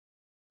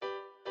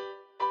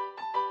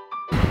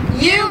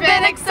You've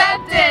been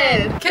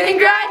accepted!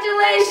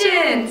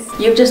 Congratulations!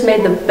 You've just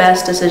made the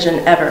best decision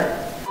ever.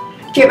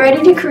 Get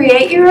ready to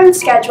create your own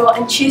schedule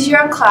and choose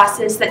your own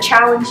classes that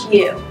challenge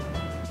you.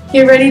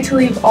 Get ready to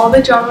leave all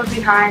the drama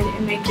behind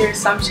and make your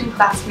Assumption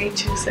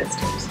classmates your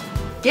sisters.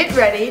 Get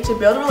ready to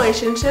build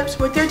relationships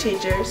with your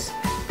teachers.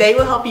 They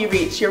will help you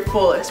reach your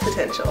fullest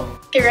potential.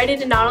 Get ready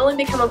to not only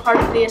become a part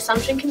of the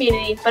Assumption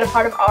community, but a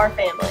part of our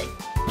family.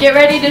 Get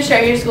ready to show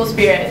your school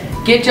spirit.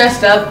 Get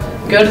dressed up,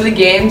 go to the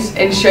games,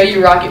 and show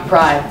your Rocket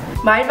pride.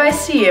 My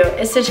advice to you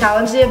is to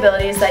challenge the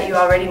abilities that you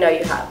already know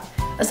you have.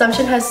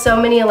 Assumption has so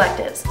many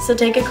electives, so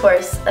take a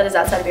course that is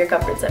outside of your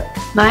comfort zone.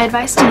 My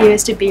advice to you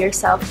is to be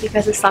yourself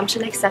because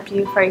Assumption accepts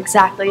you for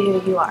exactly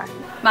who you are.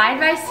 My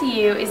advice to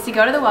you is to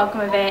go to the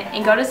welcome event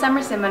and go to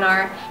summer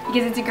seminar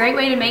because it's a great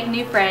way to make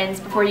new friends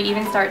before you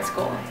even start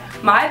school.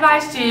 My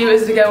advice to you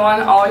is to go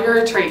on all your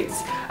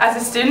retreats. As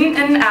a student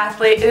and an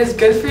athlete, it is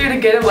good for you to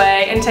get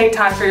away and take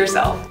time for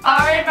yourself.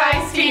 Our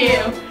advice to you: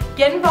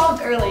 Get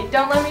involved early.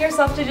 Don't limit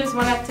yourself to just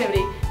one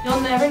activity.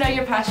 You'll never know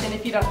your passion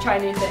if you don't try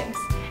new things.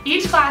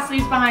 Each class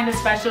leaves behind a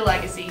special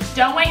legacy.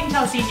 Don't wait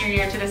until senior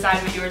year to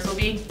decide what yours will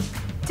be.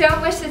 Don't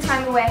wish the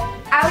time away.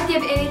 I would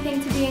give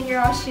anything to be in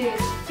your all's shoes.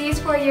 These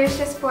 4 years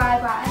just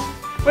fly by.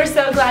 We're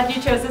so glad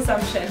you chose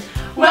Assumption.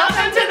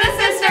 Welcome to the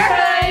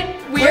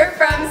sisterhood! We're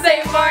from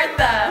St.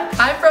 Martha.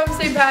 I'm from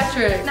St.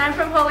 Patrick. And I'm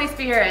from Holy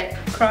Spirit.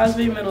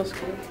 Crosby Middle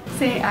School.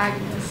 St.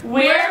 Agnes.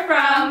 We're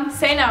from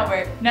St.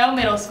 Albert. No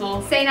middle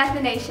school. St.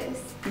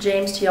 Athanasius.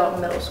 James T.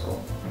 Alton Middle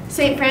School.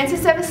 St.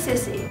 Francis of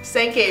Assisi.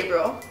 St.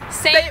 Gabriel.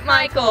 St.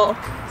 Michael.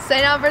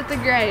 St. Albert the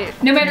Great.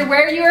 No matter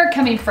where you are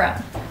coming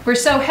from, we're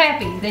so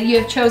happy that you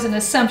have chosen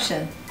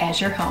Assumption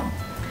as your home.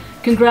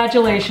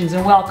 Congratulations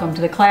and welcome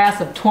to the class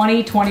of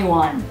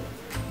 2021.